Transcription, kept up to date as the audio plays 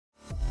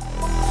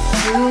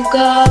You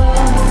go,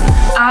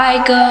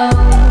 I go,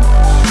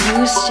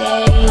 you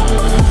stay,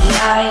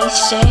 I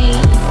stay.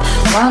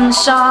 One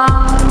song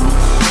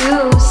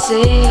to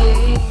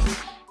sing.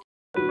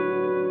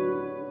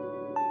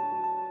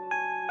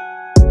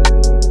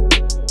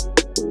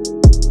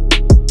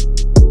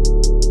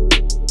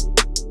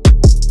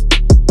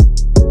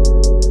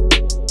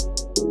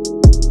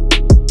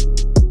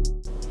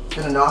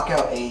 Gonna knock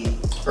out a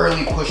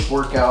early push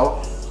workout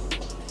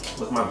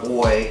with my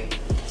boy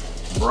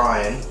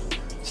Brian.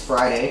 It's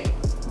Friday.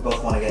 We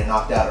both want to get it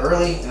knocked out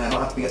early, and I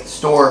don't have to be at the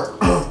store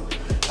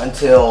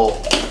until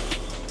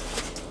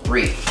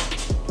 3.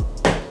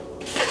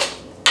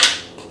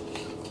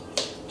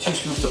 2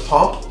 scoops of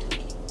pump.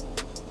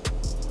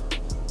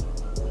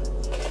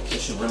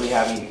 This should really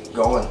have me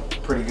going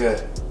pretty good.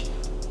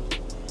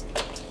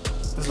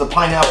 This is the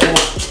pineapple,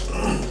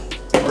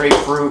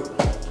 grapefruit.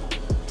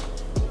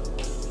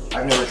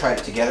 I've never tried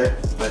it together,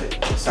 but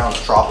it sounds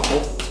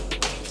tropical.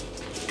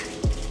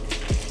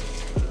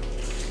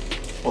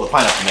 Well, the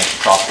pineapple makes it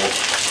tropical.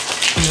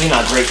 Usually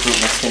not grapefruit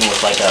mixed in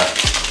with like a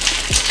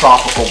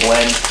tropical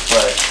blend,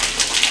 but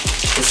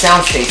it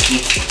sounds tasty.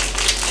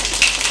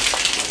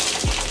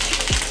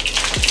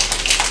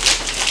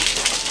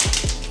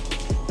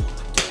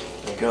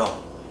 There you go.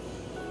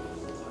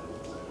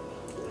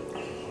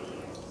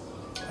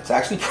 It's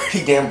actually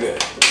pretty damn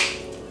good.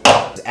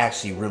 It's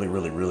actually really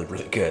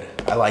good.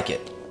 I like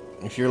it.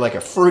 If you're like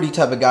a fruity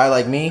type of guy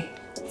like me,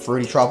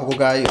 fruity tropical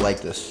guy, you like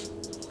this.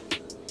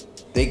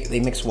 They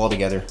mix well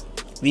together.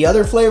 The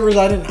other flavors,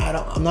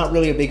 I'm not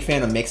really a big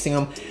fan of mixing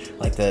them,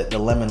 like the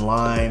lemon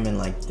lime and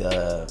like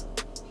the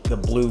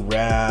blue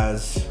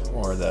raz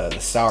or the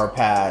sour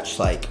patch.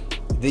 Like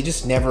they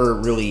just never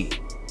really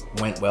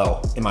went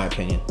well, in my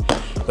opinion.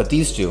 But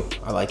these two,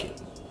 I like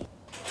it.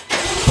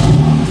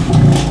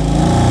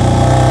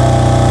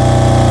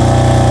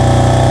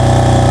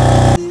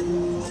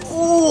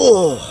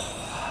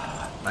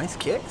 Nice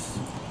kicks.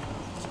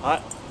 It's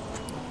hot.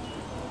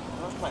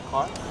 My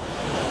car.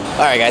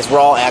 All right, guys, we're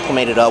all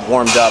acclimated up,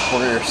 warmed up.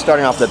 We're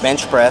starting off the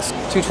bench press,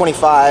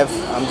 225.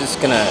 I'm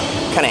just gonna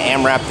kind of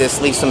AMRAP this,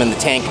 leave some in the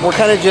tank. We're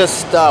kind of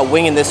just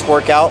winging this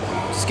workout,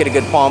 just get a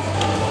good pump.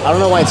 I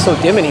don't know why it's so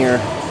dim in here.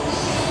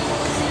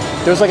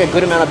 There's like a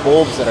good amount of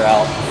bulbs that are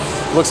out.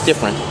 It looks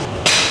different.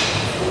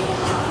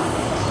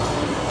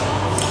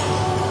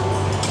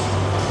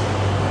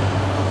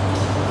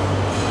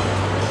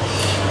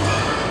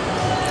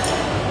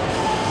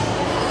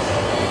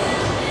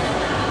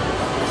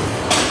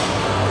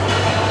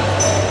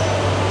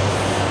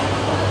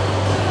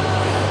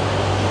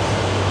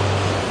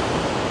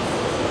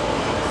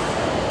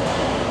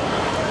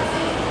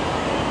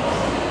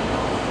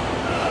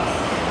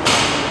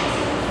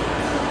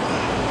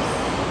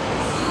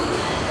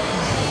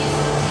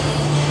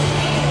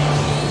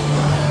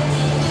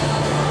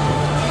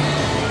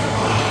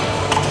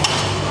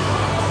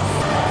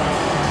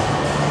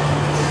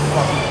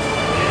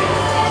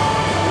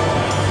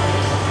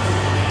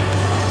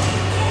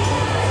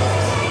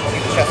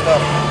 Chest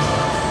up.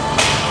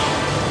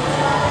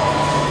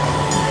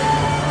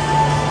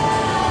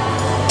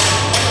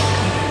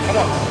 Come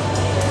on.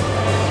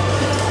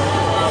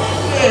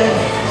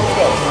 Let's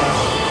go.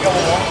 You got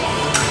one more?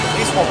 At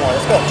least one more.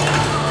 Let's go.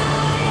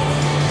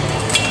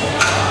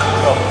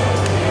 Go.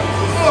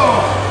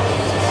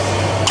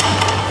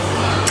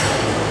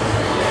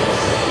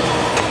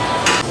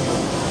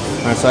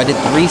 All right, so I did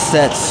 3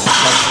 sets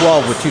of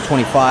 12 with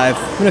 225.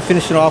 I'm gonna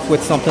finish it off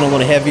with something a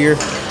little heavier.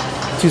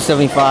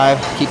 275,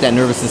 keep that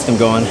nervous system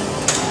going,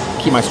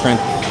 keep my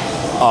strength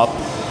up.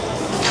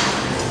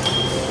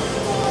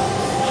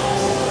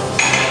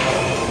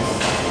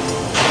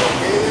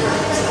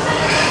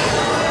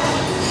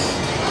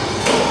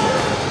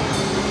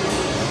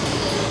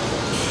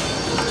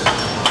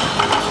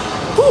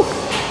 Whew.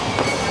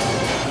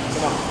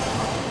 Come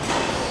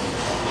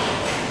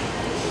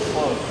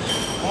on.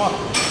 Come on.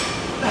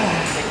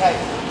 Stay tight.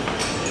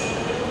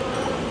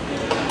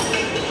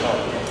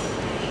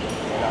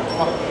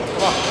 Come on.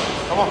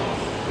 Come on.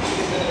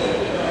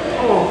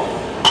 Oh.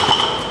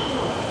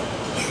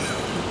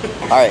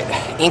 All right,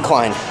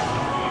 incline.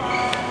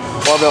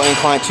 Barbell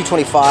incline,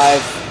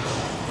 225.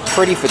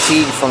 Pretty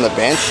fatigued from the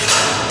bench,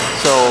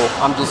 so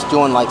I'm just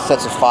doing like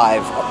sets of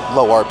 5,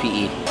 low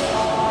RPE.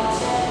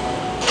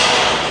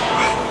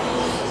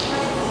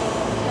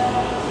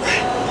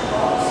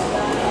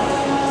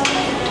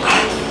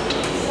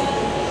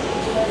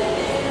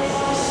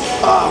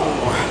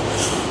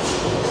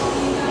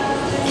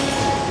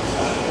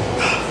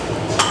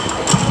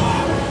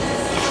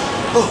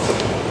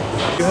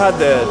 You had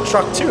the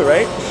truck too,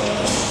 right?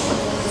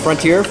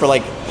 Frontier for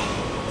like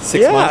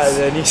 6 months?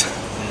 Yeah,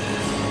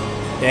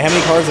 Yeah, how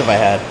many cars have I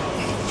had?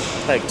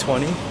 like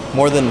 20.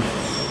 More than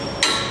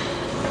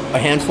a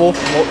handful?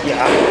 Well,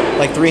 yeah.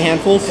 Like 3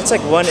 handfuls? It's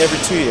like 1 every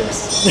 2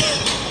 years.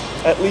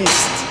 At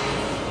least.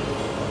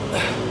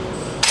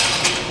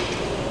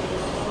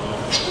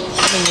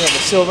 And yeah, the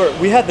silver.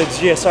 We had the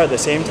GSR at the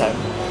same time.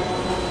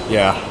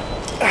 Yeah.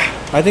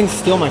 I think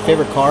still my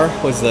favorite car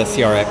was the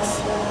CRX.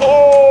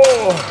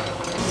 Oh!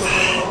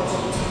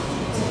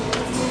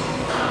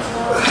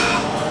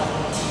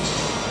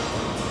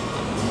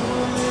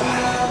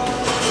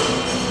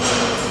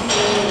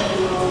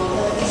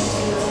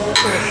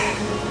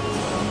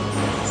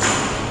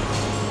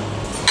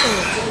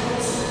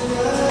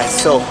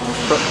 So,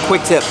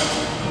 quick tip.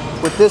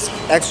 With this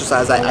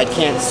exercise, I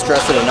can't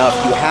stress it enough.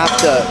 You have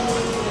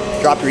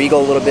to drop your ego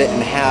a little bit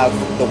and have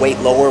the weight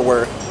lower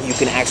where you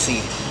can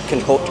actually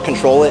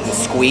control it and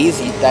squeeze.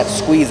 That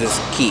squeeze is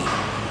key.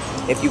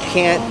 If you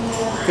can't,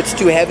 if it's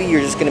too heavy,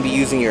 you're just going to be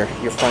using your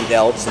front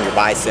delts and your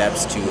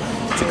biceps to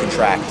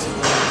contract,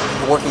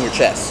 working your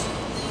chest.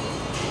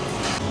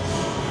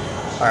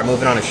 All right,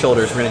 moving on to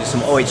shoulders. We're gonna do some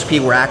OHP.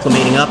 We're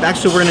acclimating up.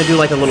 Actually, we're gonna do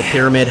like a little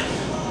pyramid.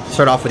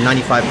 Start off with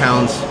 95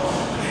 pounds.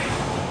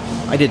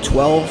 I did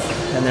 12,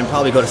 and then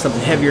probably go to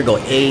something heavier. Go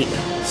 8,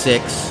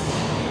 6.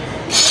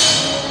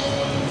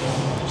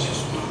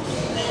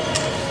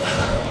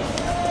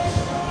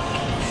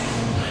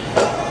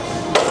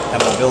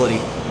 That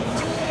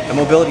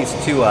mobility is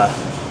too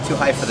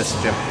high for this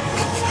gym.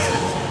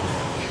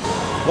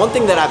 One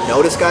thing that I've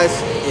noticed, guys,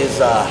 is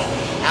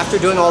after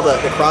doing all the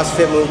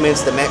CrossFit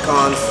movements, the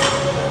Metcons,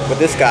 with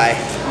this guy,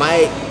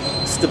 my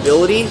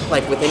stability,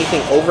 like with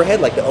anything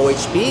overhead, like the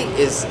OHP,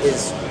 is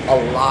a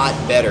lot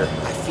better.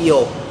 I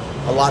feel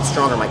a lot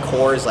stronger. My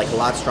core is like a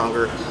lot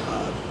stronger.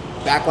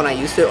 Back when I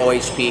used to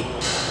OHP,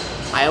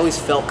 I always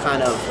felt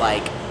kind of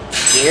like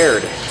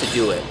scared to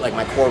do it. Like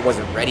my core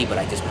wasn't ready, but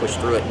I just pushed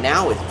through it.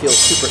 Now it feels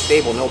super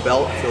stable, no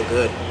belt, I feel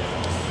good.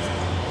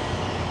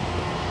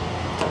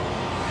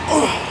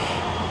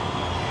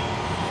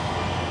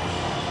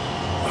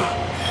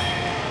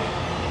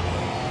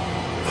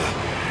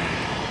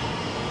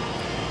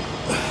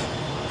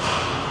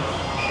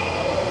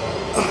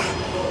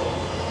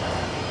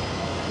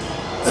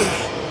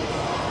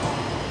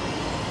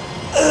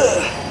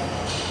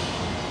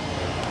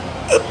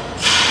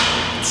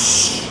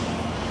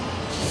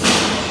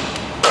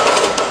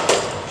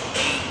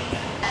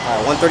 All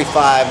right,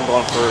 135, I'm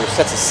going for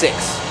sets of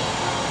 6.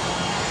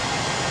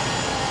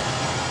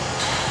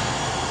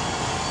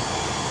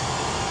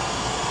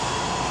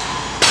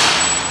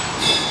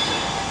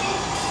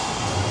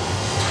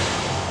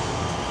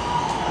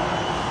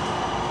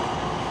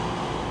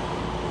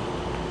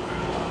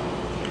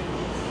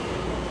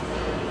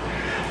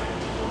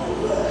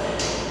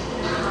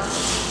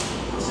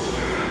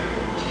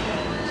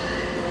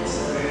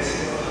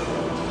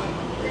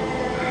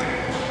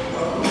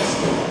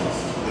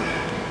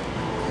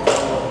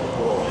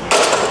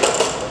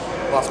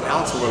 Lost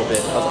balance a little bit.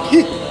 I was like,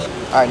 Hee.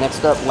 All right,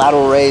 next up,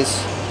 lateral raise.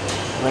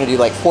 We're gonna do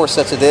like 4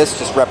 sets of this,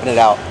 just repping it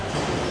out.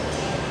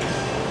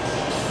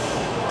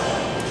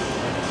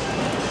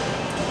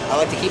 I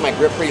like to keep my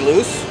grip pretty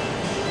loose,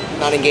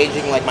 not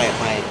engaging like my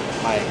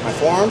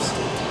forearms.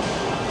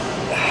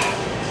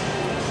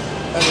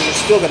 And then you're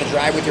still gonna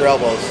drag with your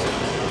elbows,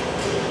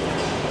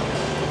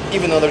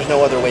 even though there's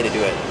no other way to do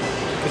it,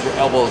 because your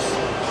elbows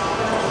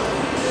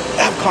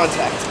have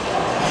contact.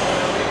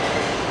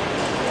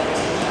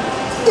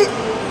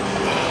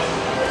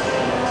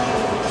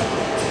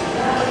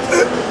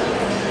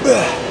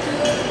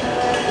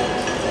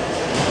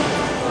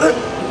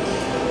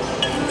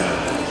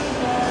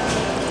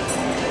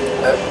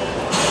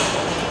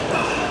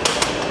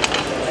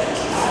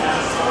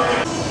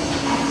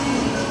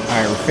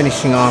 Alright, we're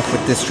finishing off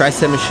with this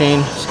tricep machine.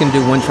 Just gonna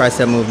do 1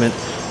 tricep movement.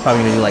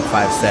 Probably gonna do like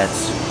 5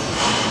 sets.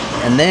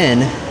 And then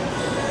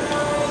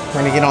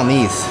we're gonna get on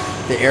these,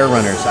 the air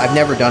runners. I've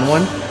never done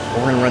one, but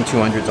we're gonna run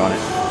 200s on it.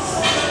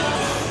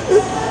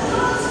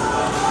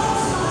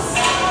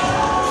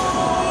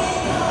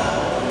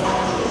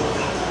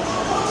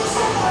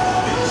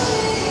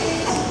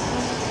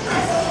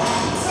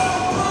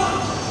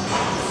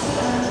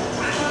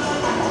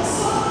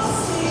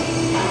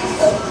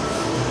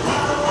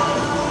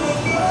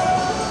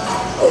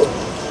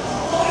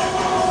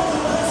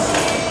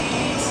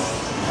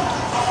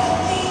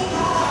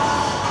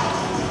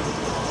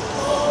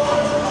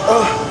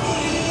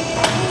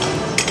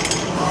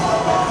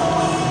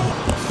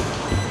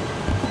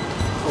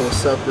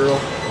 What's up, girl?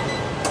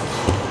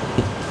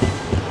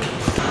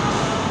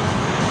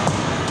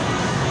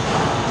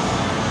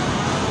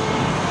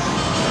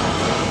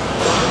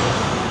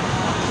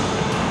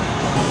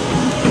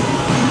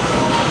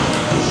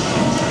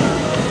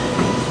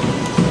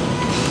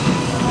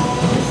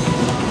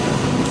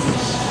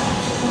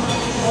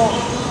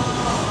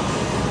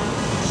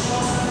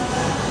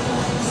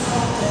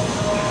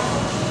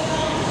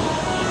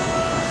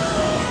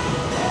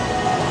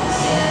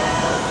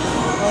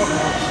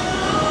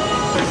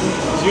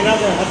 You're not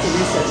going to have to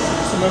reset.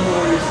 Just remember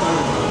where you're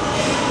starting.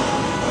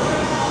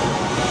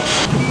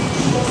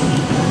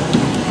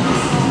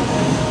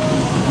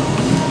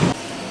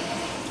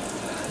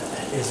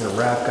 That is a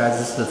wrap, guys.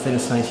 This is the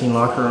Fitness 19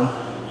 locker room.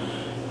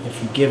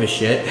 If you give a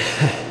shit,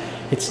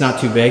 it's not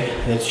too big.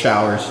 It's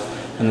showers,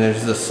 and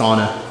there's the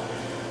sauna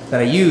that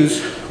I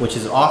use, which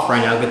is off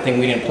right now. Good thing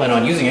we didn't plan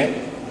on using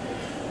it.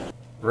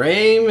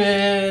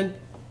 Raymond!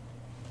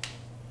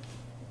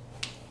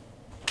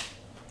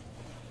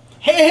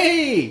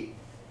 Hey!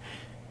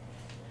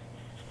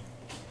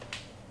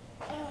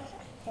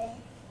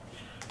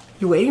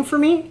 You waiting for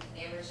me?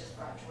 Neighbors just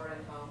brought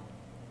Jordan home.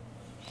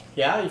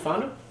 Yeah, you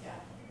found him?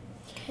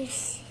 Yeah.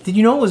 Did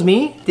you know it was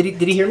me? Did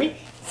he hear me?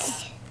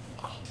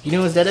 You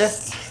know it was Dada?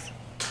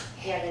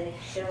 Yeah,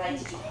 they're like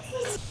to do.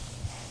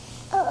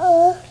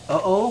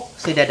 Uh-oh.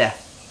 Say dada.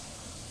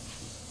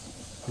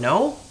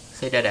 No?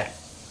 Say dada.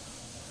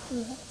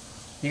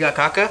 You got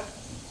caca?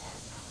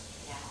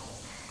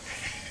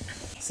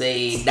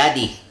 Say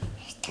daddy.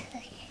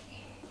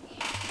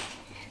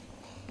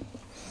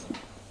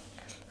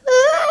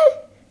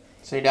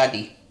 Say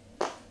daddy.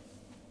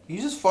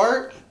 You just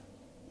fart?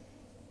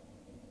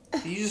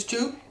 You just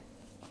toot?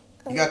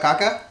 You got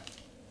caca?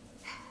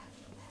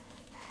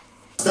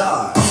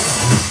 Star.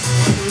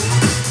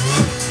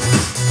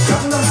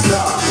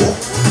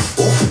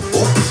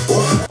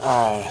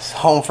 Alright,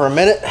 home for a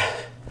minute.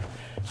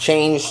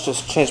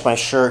 Just changed my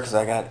shirt because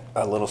I got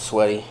a little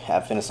sweaty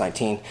at Fitness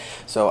 19.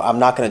 So I'm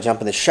not going to jump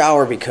in the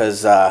shower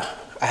because I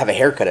have a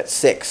haircut at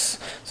 6.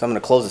 So I'm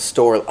going to close the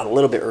store a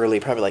little bit early,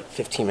 probably like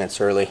 15 minutes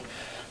early.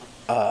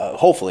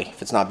 Hopefully,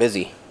 if it's not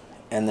busy.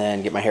 And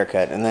then get my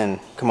haircut. And then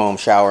come home,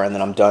 shower, and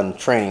then I'm done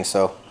training.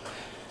 So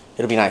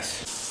it'll be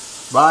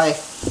nice. Bye.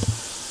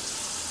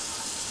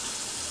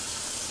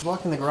 I'm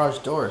blocking the garage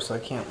door so I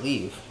can't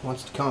leave. He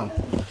wants to come.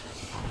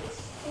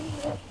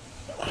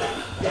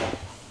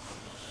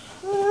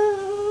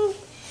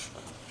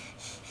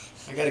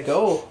 I gotta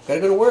go. Gotta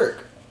go to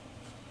work.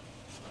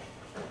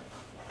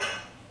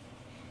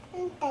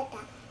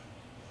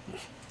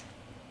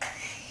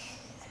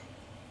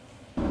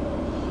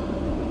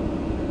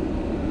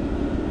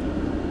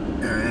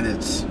 And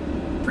it's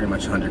pretty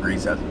much 100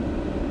 degrees out.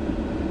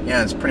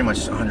 Yeah, it's pretty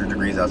much 100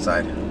 degrees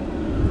outside.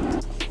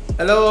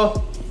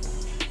 Hello.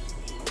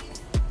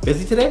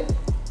 Busy today?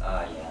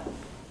 Yeah.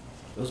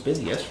 It was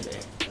busy yesterday.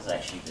 It was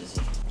actually busy.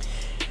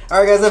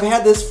 Alright guys, I've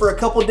had this for a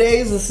couple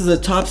days. This is a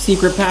top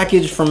secret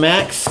package from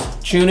Max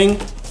Tuning.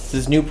 This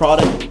is new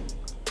product.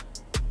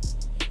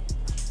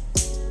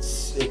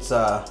 It's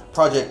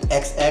Project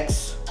XX.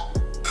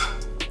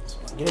 So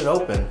get it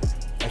open.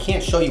 I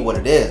can't show you what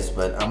it is,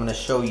 but I'm gonna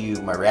show you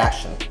my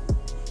reaction.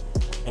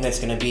 And it's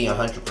gonna be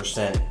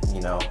 100%,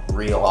 you know,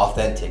 real,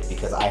 authentic,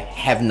 because I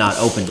have not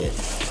opened it.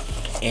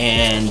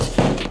 And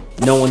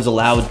no one's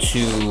allowed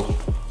to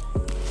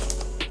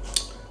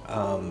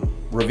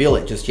reveal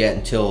it just yet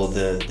until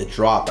the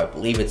drop. I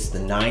believe it's the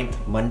 9th,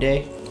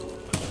 Monday.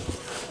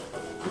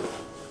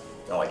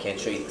 Oh, I can't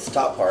show you this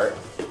top part.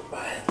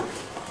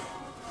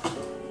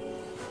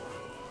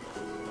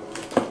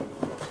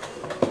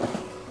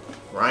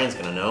 Ryan's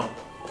gonna know.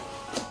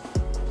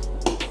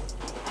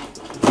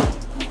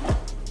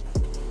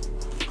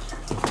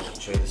 I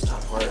can't show you this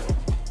top part.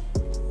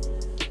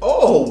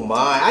 Oh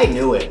my, I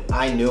knew it.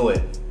 I knew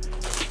it.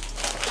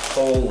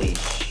 Holy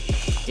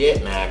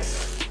shit, Max.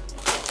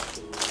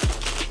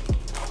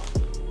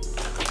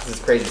 This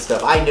is crazy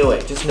stuff. I knew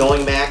it. Just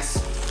knowing Max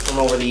from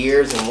over the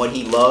years and what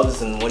he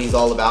loves and what he's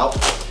all about.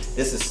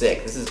 This is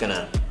sick. This is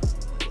gonna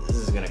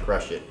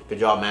crush it. Good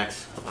job,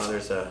 Max. Oh,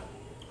 there's a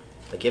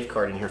gift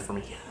card in here for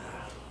me.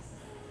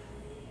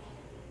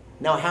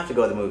 Now I have to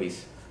go to the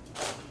movies.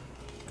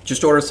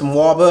 Just ordered some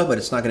waba, but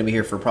it's not gonna be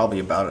here for probably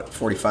about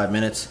 45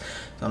 minutes.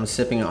 So I'm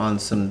sipping on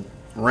some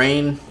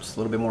rain, just a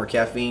little bit more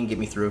caffeine, get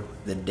me through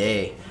the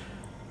day.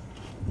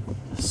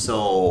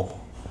 So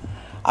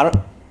I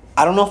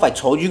don't know if I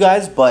told you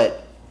guys,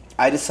 but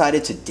I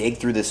decided to dig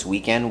through this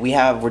weekend.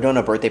 We're doing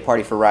a birthday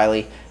party for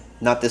Riley,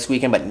 not this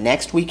weekend, but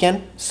next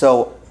weekend.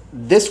 So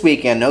this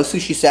weekend, no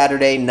Sushi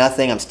Saturday,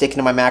 nothing. I'm sticking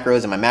to my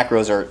macros, and my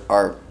macros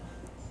are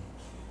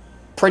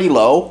pretty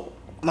low.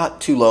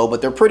 Not too low,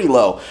 but they're pretty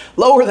low.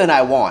 Lower than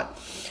I want.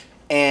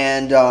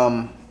 And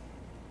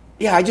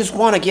yeah, I just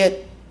want to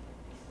get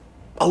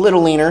a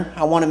little leaner.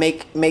 I want to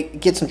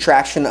get some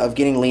traction of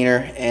getting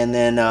leaner, and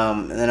then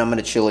I'm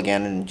gonna chill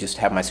again and just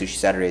have my Sushi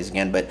Saturdays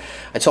again. But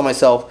I told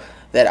myself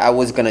that I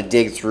was gonna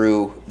dig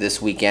through this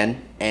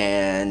weekend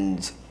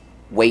and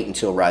wait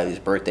until Riley's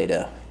birthday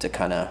to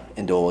kind of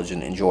indulge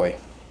and enjoy.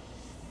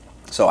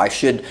 So I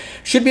should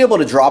be able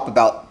to drop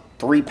about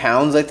 3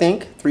 pounds, I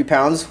think. 3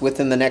 pounds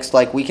within the next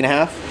like week and a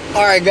half.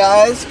 All right,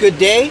 guys, good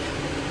day.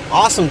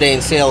 Awesome day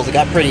in sales. It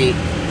got pretty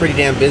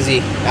damn busy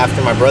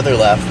after my brother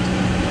left.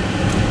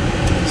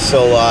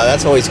 So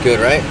that's always good,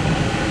 right?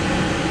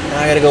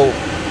 Now I gotta go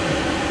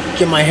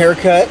get my hair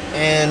cut,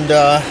 and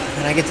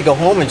I get to go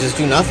home and just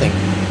do nothing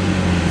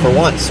for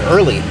once,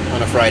 early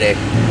on a Friday.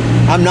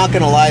 I'm not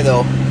gonna lie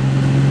though,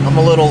 I'm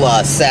a little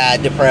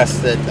sad,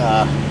 depressed that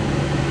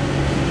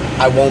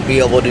I won't be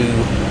able to,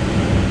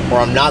 or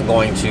I'm not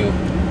going to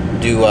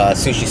do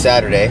Sushi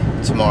Saturday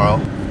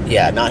tomorrow.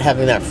 Yeah, not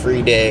having that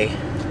free day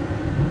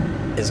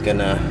is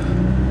gonna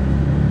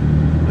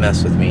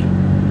mess with me,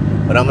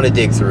 but I'm gonna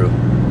dig through.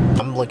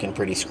 I'm looking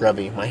pretty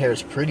scrubby. My hair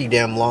is pretty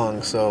damn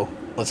long, so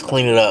let's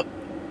clean it up.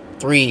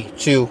 3,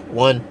 2,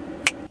 1.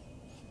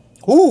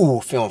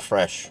 Ooh, feeling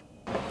fresh.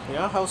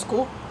 Yeah, how was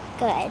school?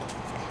 Good.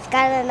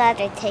 Got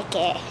another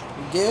ticket.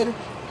 You did?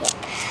 Yep.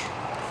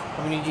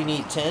 How many do you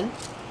need? 10?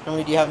 How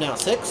many do you have now?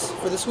 6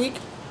 for this week?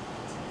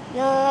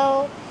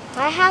 No,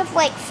 I have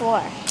like 4.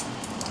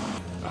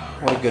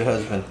 What a good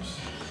husband.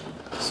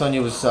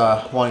 Sonia was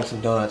wanting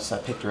some donuts. I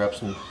picked her up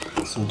some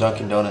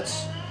Dunkin'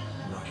 Donuts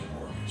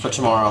for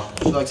tomorrow.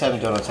 She likes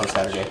having donuts on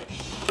Saturday.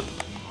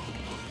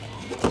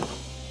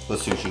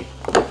 with sushi.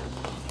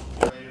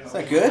 Is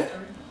that good?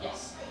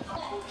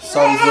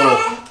 Saw these little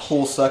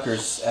cool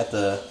suckers at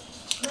the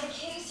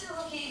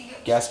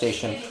gas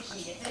station.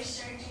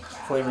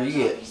 What flavor you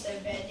get?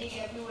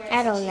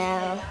 I don't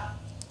know.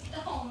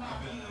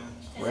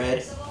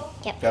 Red.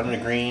 Yep. Got them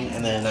in green,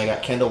 and then I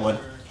got Kendall one.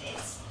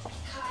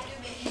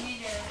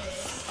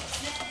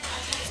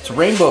 It's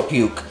rainbow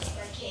puke.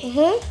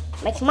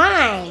 Like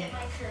mine.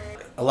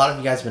 A lot of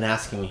you guys have been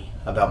asking me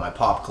about my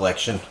pop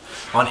collection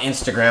on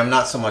Instagram,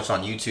 not so much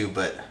on YouTube,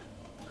 but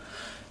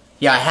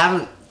yeah, I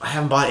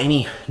haven't bought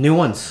any new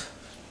ones.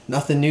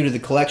 Nothing new to the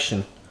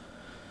collection.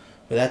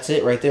 But that's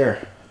it right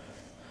there.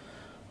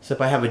 Except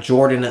I have a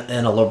Jordan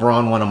and a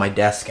LeBron one on my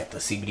desk at the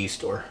CBD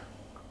store.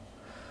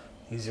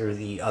 These are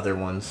the other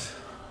ones.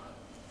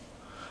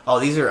 Oh,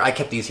 I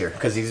kept these here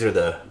because these are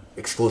the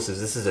exclusives.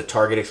 This is a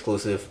Target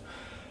exclusive,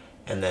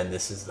 and then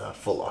this is the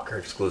Foot Locker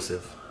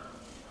exclusive.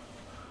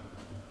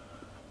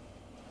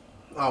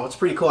 Oh, what's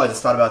pretty cool I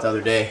just thought about the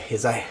other day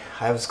is I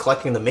was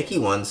collecting the Mickey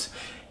ones,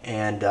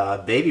 and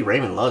baby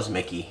Raymond loves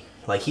Mickey.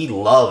 Like,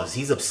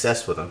 he's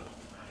obsessed with them.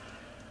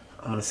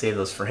 I'm gonna save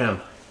those for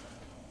him.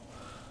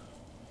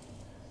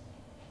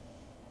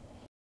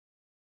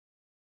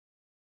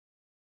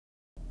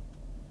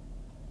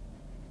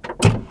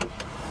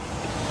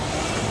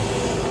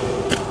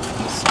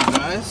 So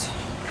guys,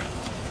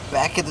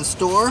 back at the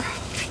store,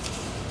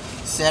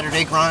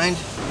 Saturday grind.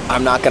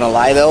 I'm not gonna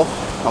lie though,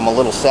 I'm a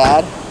little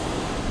sad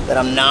that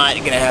I'm not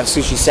gonna have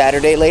Sushi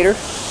Saturday later.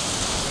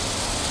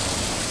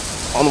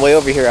 On the way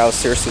over here, I was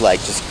seriously like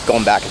just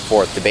going back and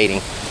forth,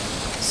 debating,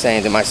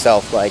 saying to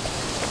myself like,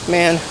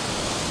 man,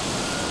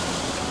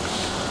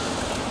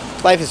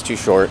 life is too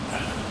short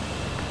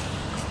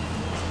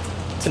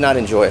to not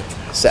enjoy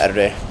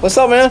Saturday. What's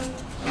up, man?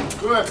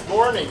 Good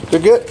morning.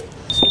 You're good?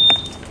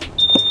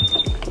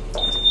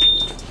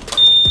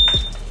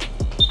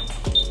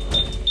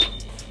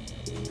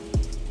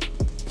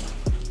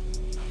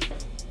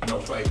 No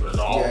flavor at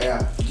all.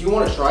 Yeah. Do you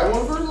want to try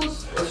one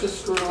first? Let's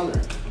just screw it on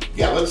there.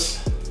 Yeah, let's.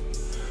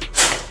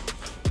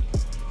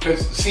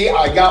 Cause see,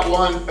 I got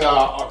one.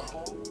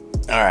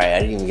 Alright, I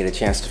didn't even get a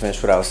chance to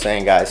finish what I was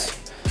saying, guys.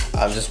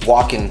 I was just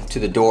walking to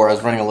the door. I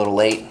was running a little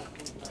late.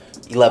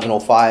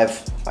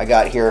 11:05 I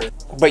got here.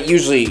 But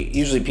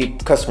usually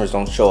customers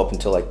don't show up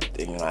until like,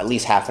 you know, at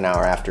least half an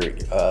hour after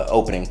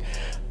opening.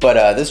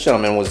 But this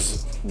gentleman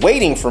was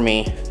waiting for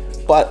me,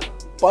 but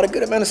bought a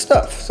good amount of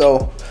stuff.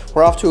 So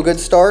we're off to a good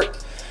start.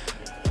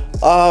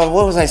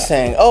 What was I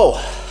saying?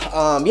 Oh,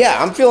 yeah,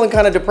 I'm feeling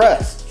kind of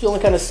depressed. Feeling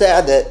kind of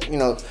sad that, you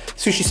know,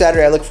 Sushi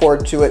Saturday, I look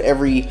forward to it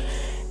every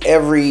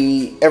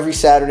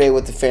Saturday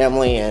with the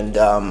family, and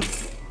I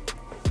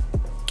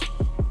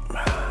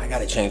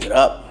gotta change it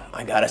up.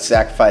 I gotta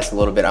sacrifice a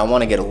little bit. I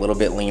want to get a little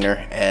bit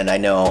leaner, and I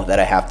know that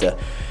I have to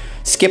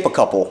skip a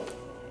couple,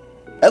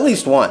 at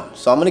least one.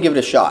 So I'm gonna give it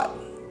a shot.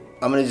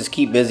 I'm gonna just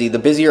keep busy. The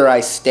busier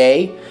I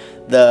stay,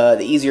 the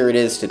easier it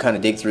is to kind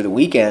of dig through the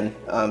weekend.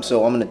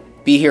 So I'm gonna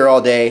be here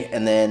all day,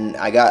 and then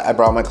I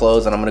brought my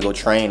clothes, and I'm gonna go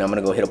train. I'm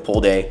gonna go hit a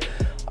pull day,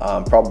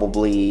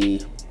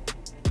 probably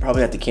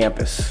at the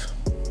campus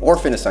or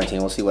Fitness 19.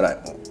 We'll see what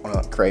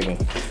I'm craving,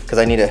 because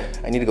I need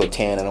to go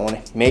tan, and I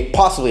want to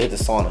possibly hit the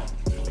sauna.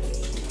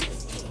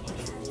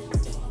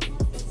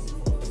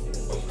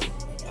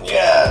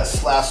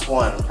 Yes, last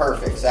one,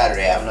 perfect.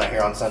 Saturday. I'm not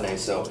here on Sunday,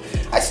 so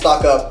I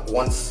stock up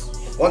once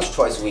or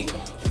twice a week.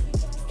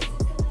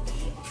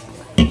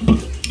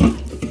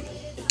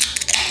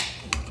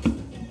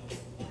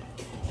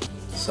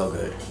 So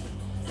good.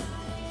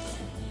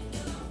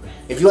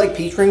 If you like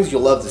peach rings,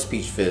 you'll love this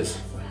peach fizz.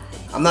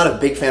 I'm not a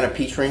big fan of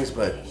peach rings,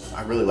 but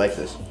I really like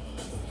this.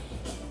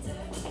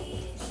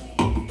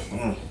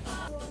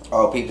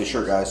 Oh, peep the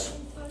shirt, guys.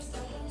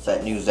 It's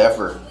that new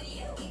Zephyr.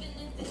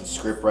 The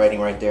script writing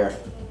right there.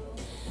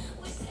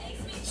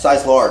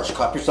 Size large.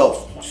 Cop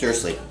yourself.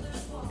 Seriously.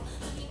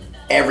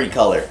 Every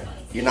color.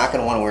 You're not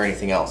going to want to wear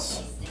anything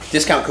else.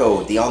 Discount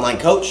code, the online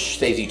coach,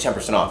 saves you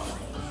 10% off.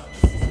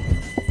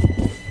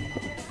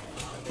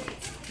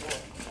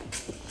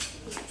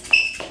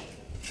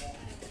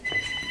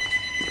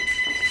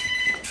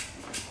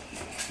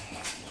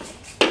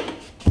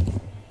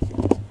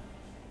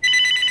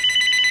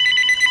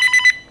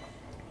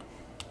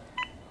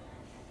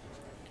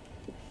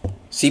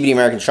 CBD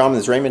American Shaman,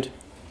 this is Raymond.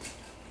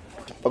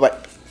 Bye-bye.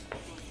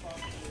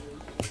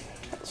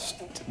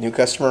 New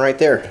customer right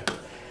there.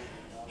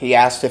 He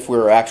asked if we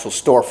were an actual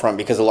storefront,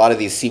 because a lot of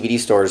these CBD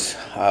stores,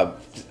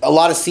 a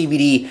lot of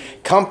CBD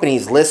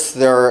companies list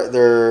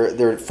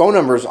their phone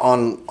numbers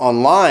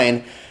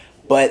online,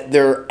 but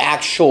they're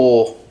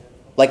actual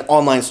like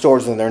online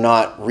stores, and they're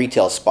not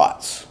retail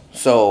spots.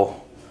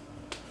 So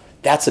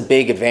that's a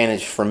big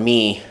advantage for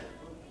me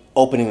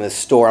opening this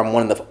store. I'm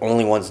one of the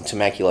only ones in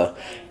Temecula,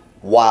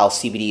 while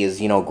CBD is,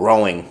 you know,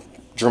 growing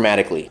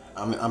dramatically.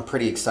 I'm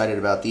pretty excited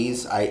about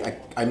these.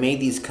 I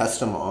made these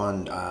custom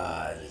on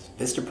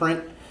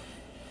Vistaprint.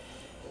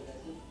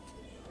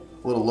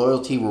 Little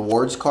loyalty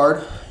rewards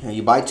card.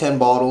 You buy 10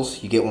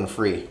 bottles, you get one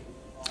free.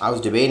 I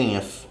was debating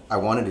if I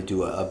wanted to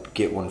do a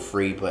get one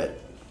free, but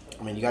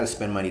I mean, you got to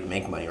spend money to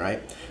make money,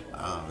 right?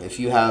 If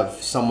you have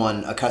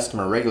someone,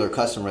 a regular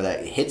customer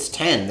that hits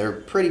 10, they're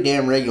pretty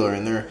damn regular,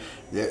 and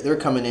they're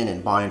coming in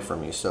and buying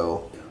from you.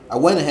 So I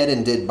went ahead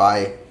and did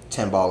buy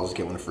 10 bottles,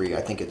 get one free.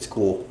 I think it's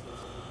cool.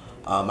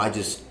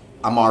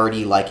 I'm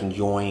already like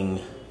enjoying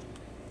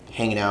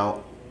hanging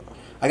out.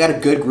 I got a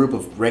good group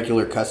of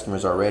regular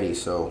customers already,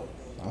 so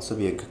also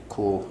be a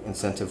cool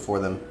incentive for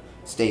them.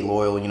 Stay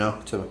loyal, you know,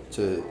 to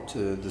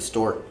the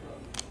store.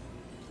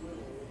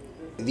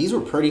 These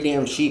were pretty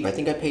damn cheap. I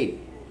think I paid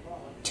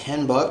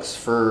 $10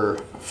 for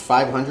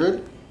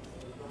 500,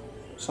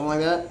 something like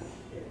that.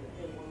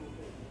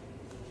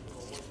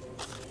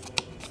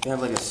 They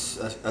have like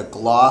a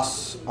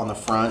gloss on the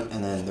front,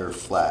 and then they're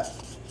flat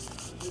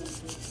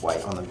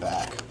white on the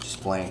back,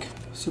 just blank.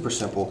 Super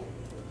simple.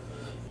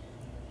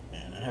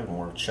 Man, I haven't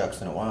worn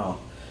Chucks in a while.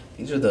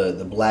 These are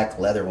the black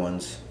leather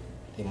ones.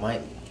 They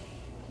might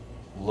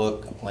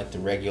look like the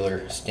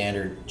regular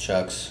standard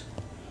Chucks,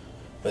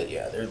 but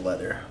yeah, they're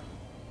leather.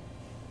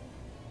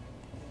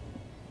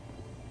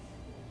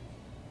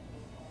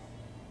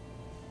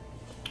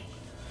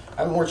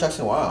 I haven't worn Chucks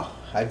in a while.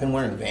 I've been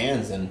wearing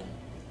Vans, and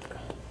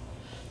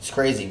it's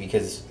crazy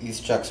because these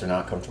Chucks are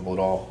not comfortable at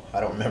all. I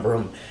don't remember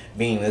them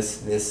being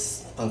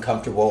this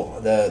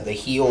uncomfortable. The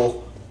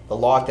heel, the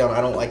lockdown,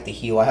 I don't like the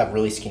heel. I have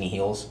really skinny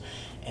heels,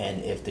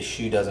 and if the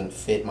shoe doesn't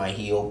fit my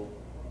heel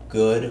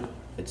good,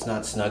 it's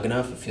not snug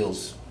enough, it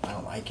feels, I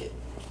don't like it.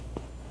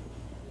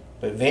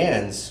 But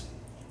Vans,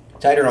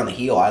 tighter on the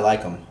heel, I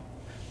like them,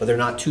 but they're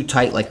not too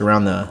tight like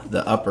around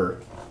the upper.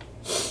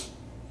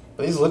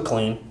 But these look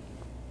clean.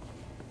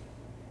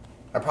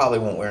 I probably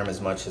won't wear them as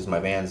much as my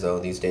Vans though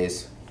these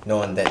days,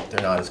 knowing that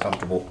they're not as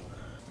comfortable.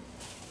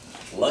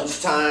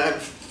 Lunchtime.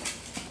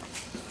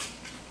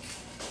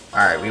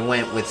 Alright, we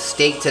went with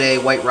steak today,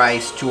 white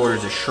rice, 2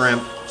 orders of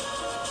shrimp,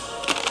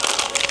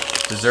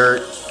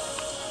 dessert,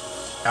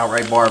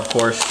 outright bar of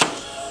course,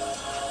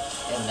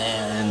 and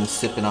then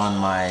sipping on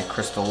my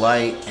Crystal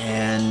Light,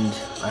 and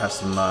I have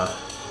some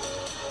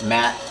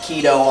Matt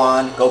Keto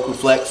on, Goku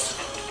Flex,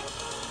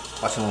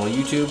 watching a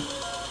little YouTube.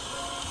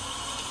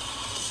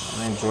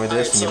 I enjoy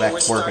this and get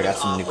back to work. I got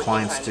some new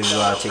clients to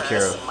take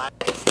care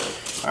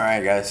of.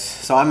 Alright guys,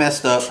 so I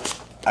messed up.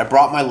 I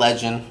brought my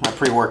Legend, my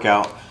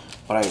pre-workout,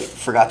 but I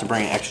forgot to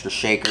bring an extra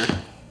shaker.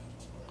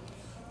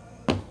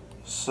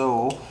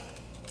 So,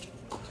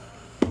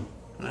 I'm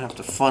gonna have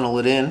to funnel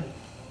it in.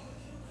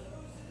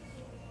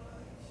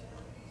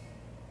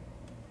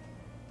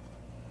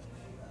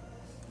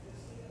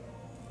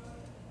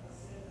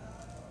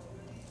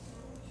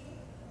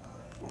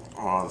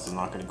 Oh, this is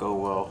not gonna go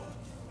well.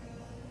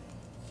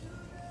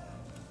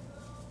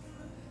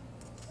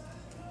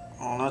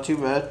 Oh, not too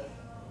bad.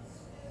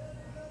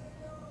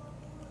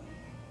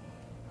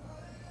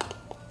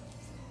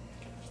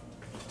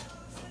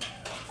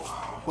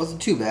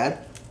 Wasn't too bad.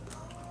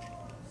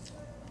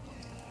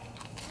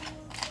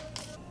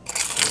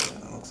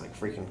 That looks like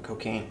freaking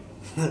cocaine.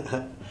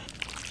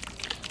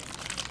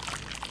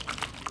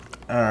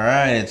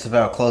 Alright, it's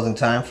about closing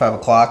time, 5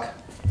 o'clock.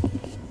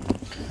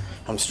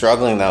 I'm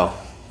struggling though.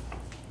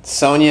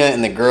 Sonia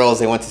and the girls,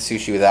 they went to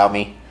Sushi without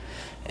me.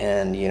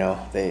 And you know,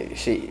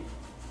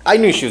 I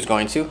knew she was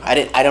going to.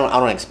 I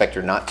don't expect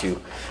her not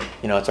to.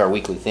 You know, it's our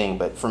weekly thing.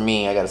 But for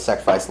me, I got to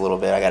sacrifice a little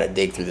bit. I got to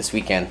dig through this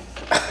weekend.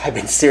 I've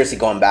been seriously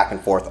going back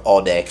and forth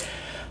all day.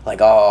 Like,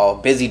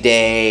 oh, busy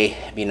day.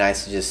 It'd be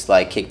nice to just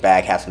like kick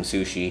back, have some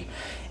sushi.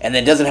 And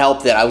then it doesn't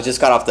help that I just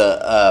got off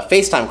the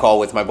FaceTime call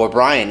with my boy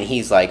Brian. And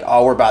he's like,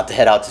 oh, we're about to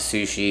head out to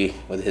Sushi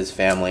with his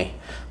family.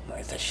 I'm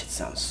like, that shit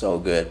sounds so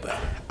good. But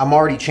I'm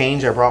already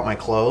changed. I brought my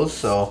clothes.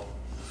 So,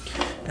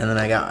 and then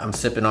I'm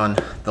sipping on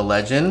the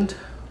Legend.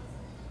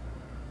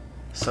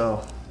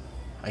 So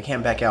I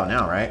can't back out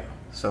now, right?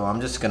 So I'm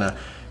just gonna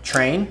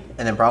train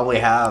and then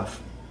probably I'm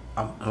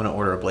gonna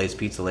order a Blaze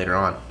Pizza later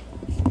on.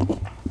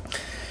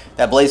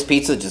 That Blaze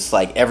Pizza, just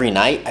like every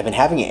night, I've been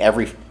having it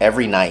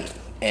every night,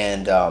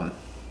 and I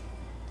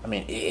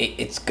mean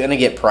it's gonna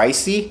get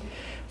pricey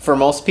for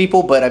most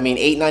people, but I mean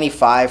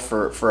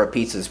 $8.95 for a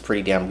pizza is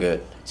pretty damn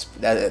good.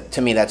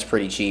 To me, that's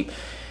pretty cheap.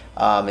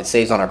 It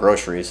saves on our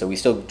groceries, so we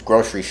still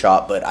grocery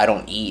shop, but I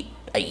don't eat.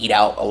 I eat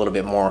out a little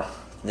bit more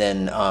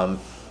than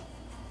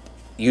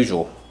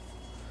usual.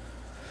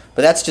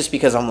 But that's just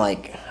because I'm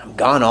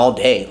gone all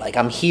day. Like,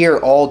 I'm here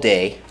all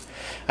day.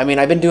 I mean,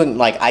 I've been doing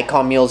like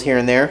icon meals here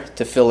and there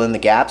to fill in the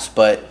gaps,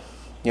 but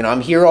you know,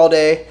 I'm here all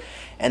day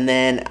and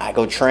then I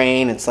go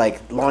train. It's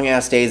like long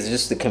ass days. It's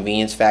just the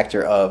convenience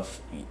factor of,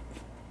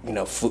 you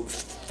know,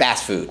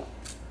 fast food.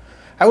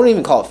 I wouldn't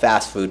even call it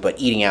fast food, but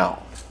eating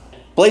out.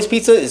 Blaze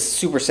Pizza is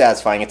super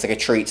satisfying. It's like a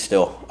treat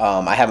still.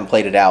 I haven't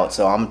played it out,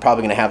 so I'm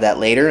probably gonna have that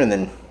later and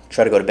then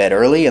try to go to bed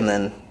early, and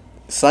then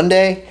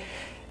Sunday,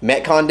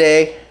 Metcon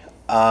day,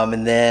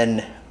 and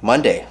then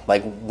Monday.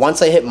 Like,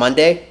 once I hit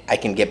Monday, I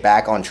can get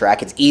back on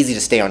track. It's easy to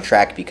stay on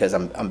track because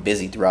I'm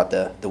busy throughout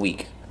the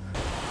week.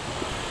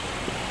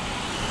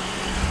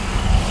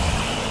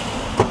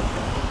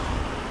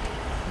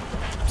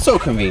 So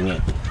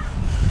convenient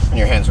when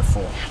your hands are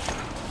full.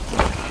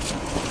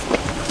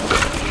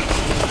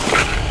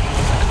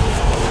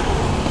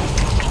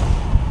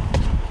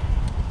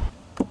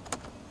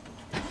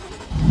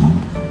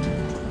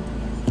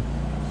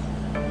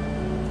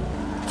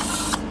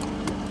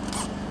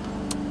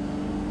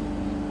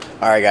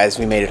 Alright guys,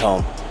 we made it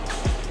home.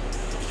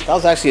 That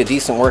was actually a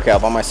decent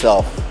workout by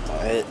myself.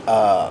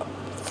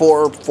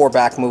 Four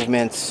back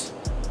movements,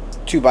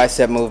 2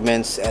 bicep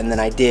movements, and then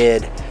I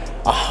did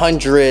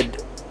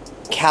 100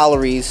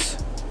 calories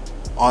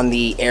on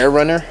the air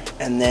runner,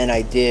 and then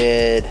I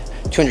did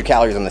 200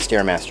 calories on the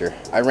Stairmaster.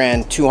 I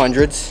ran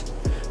 200s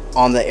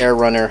on the air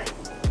runner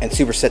and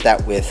superset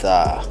that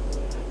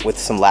with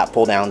some lat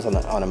pull downs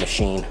on a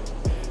machine.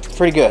 It's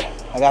pretty good.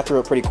 I got through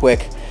it pretty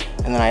quick,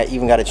 and then I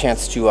even got a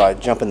chance to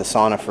jump in the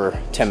sauna for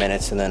 10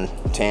 minutes and then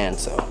tan,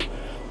 so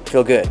I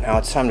feel good. Now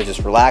it's time to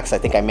just relax. I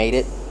think I made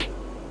it.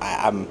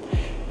 I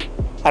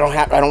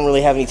don't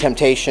really have any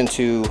temptation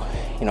to,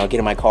 you know, get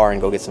in my car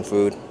and go get some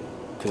food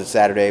because it's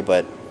Saturday,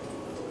 but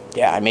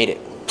yeah, I made it.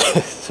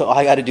 So all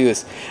I got to do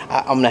is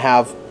I'm gonna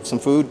have some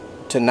food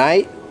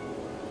tonight,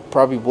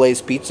 probably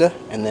Blaze Pizza,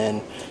 and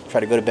then try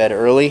to go to bed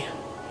early,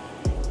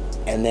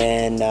 and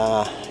then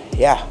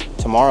yeah,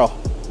 tomorrow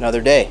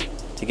another day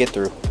to get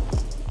through.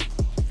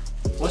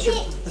 Is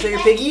that your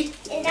piggy?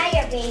 Is that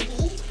your baby?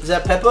 Is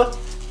that Peppa? Is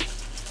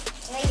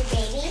that your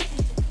baby?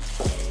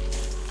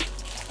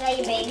 Is that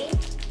your baby?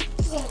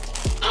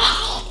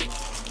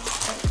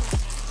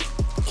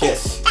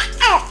 Kiss.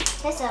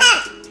 Kiss him.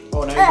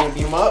 Oh, now you're gonna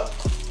beat him up?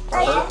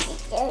 Oh,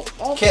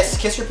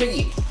 Kiss your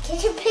piggy.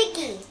 Kiss your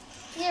piggy.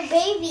 Kiss your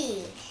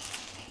baby.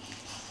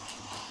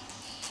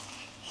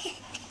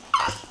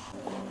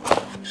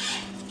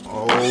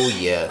 Oh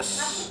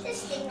yes.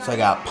 So I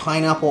got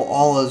pineapple,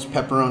 olives,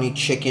 pepperoni,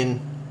 chicken,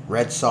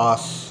 red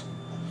sauce,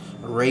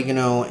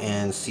 oregano,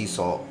 and sea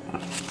salt.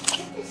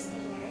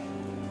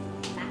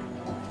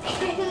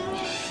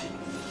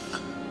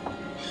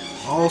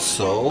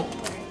 Also,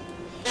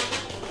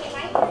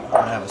 I'm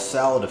gonna have a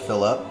salad to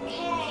fill up.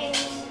 Okay.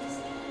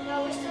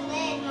 No, we're still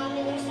in,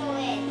 Mommy. We're still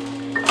in.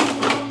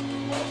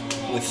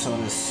 With some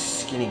of this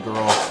skinny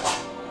girl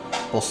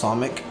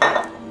balsamic.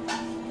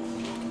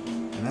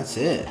 And that's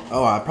it.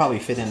 Oh, I'll probably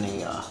fit in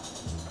the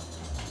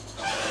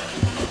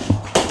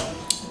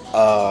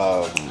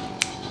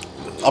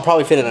I'll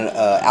probably fit in an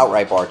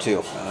outright bar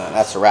too.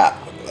 That's a wrap.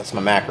 That's my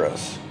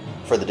macros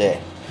for the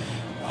day.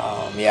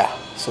 Yeah,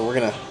 so I'm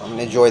gonna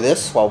enjoy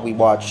this while we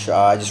watch.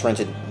 I just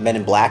rented Men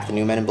in Black, the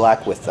new Men in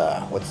Black with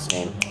what's his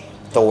name,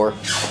 Thor.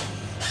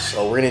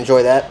 So we're gonna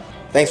enjoy that.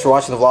 Thanks for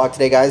watching the vlog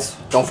today, guys.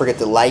 Don't forget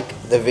to like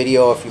the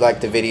video if you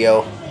liked the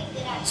video.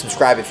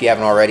 Subscribe if you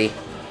haven't already.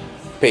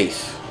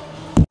 Peace.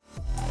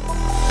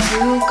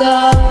 You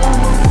go,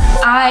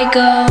 I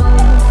go,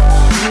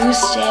 you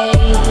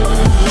stay,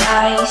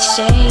 I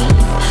say,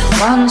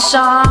 one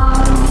song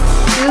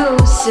to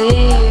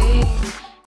sing.